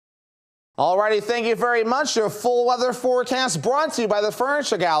Alrighty, thank you very much. Your full weather forecast brought to you by the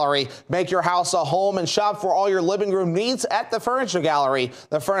Furniture Gallery. Make your house a home and shop for all your living room needs at the Furniture Gallery.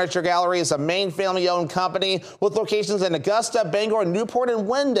 The Furniture Gallery is a Maine family-owned company with locations in Augusta, Bangor, Newport, and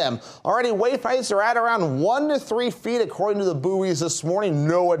Windham. Already, wave heights are at around 1 to 3 feet according to the buoys this morning.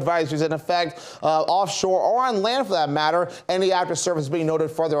 No advisories in effect offshore or on land for that matter. Any after surface being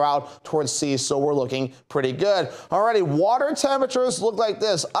noted further out towards sea, so we're looking pretty good. Alrighty, water temperatures look like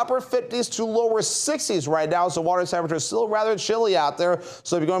this. Upper 50s to lower 60s right now, so water temperature is still rather chilly out there.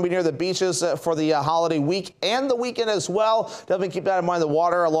 So if you're going to be near the beaches for the holiday week and the weekend as well, definitely keep that in mind. The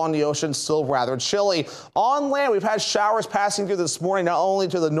water along the ocean still rather chilly. On land, we've had showers passing through this morning, not only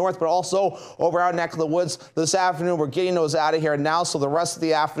to the north, but also over our neck of the woods this afternoon. We're getting those out of here now, so the rest of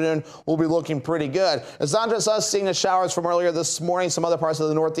the afternoon will be looking pretty good. It's not just us seeing the showers from earlier this morning. Some other parts of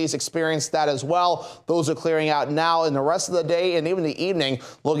the Northeast experienced that as well. Those are clearing out now, and the rest of the day and even the evening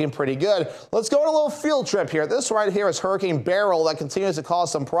looking pretty good. Let's go on a little field trip here. This right here is Hurricane Beryl that continues to cause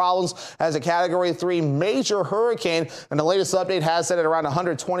some problems as a Category 3 major hurricane, and the latest update has it at around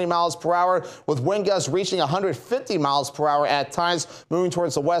 120 miles per hour with wind gusts reaching 150 miles per hour at times, moving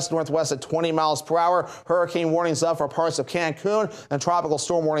towards the west-northwest at 20 miles per hour. Hurricane warnings up for parts of Cancun and tropical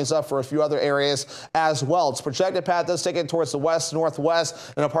storm warnings up for a few other areas as well. Its projected path does take it towards the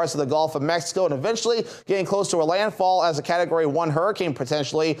west-northwest and parts of the Gulf of Mexico, and eventually getting close to a landfall as a Category 1 hurricane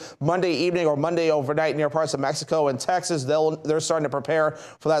potentially Monday evening or Monday overnight near parts of Mexico and Texas. They're starting to prepare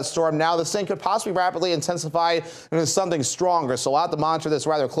for that storm now. This thing could possibly rapidly intensify into something stronger, so we'll have to monitor this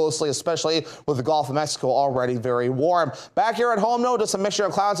rather closely, especially with the Gulf of Mexico already very warm. Back here at home, though, just a mixture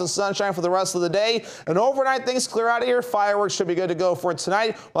of clouds and sunshine for the rest of the day. And overnight, things clear out of here. Fireworks should be good to go for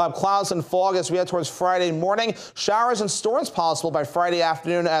tonight. We'll have clouds and fog as we head towards Friday morning. Showers and storms possible by Friday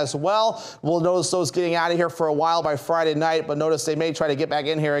afternoon as well. We'll notice those getting out of here for a while by Friday night, but notice they may try to get back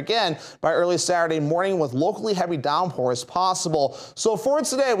in here again by early Saturday morning with locally heavy downpours possible. So for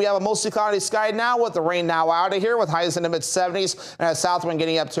today, we have a mostly cloudy sky now with the rain now out of here with highs in the mid-70s and a south wind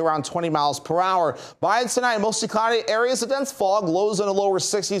getting up to around 20 miles per hour. By tonight, mostly cloudy areas of dense fog, lows in the lower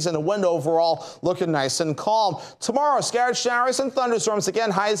 60s and the wind overall looking nice and calm. Tomorrow, scattered showers and thunderstorms again,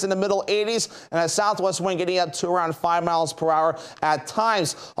 highs in the middle 80s and a southwest wind getting up to around 5 miles per hour at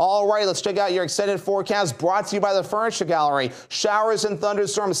times. All right, let's check out your extended forecast brought to you by the Furniture Gallery. Showers and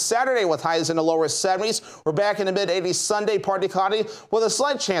thunderstorms Saturday with highs in the lower 70s. We're back in the mid-80s Sunday, partly cloudy with a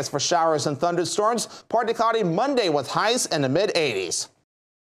slight chance for showers and thunderstorms. Partly cloudy Monday with highs in the mid-80s.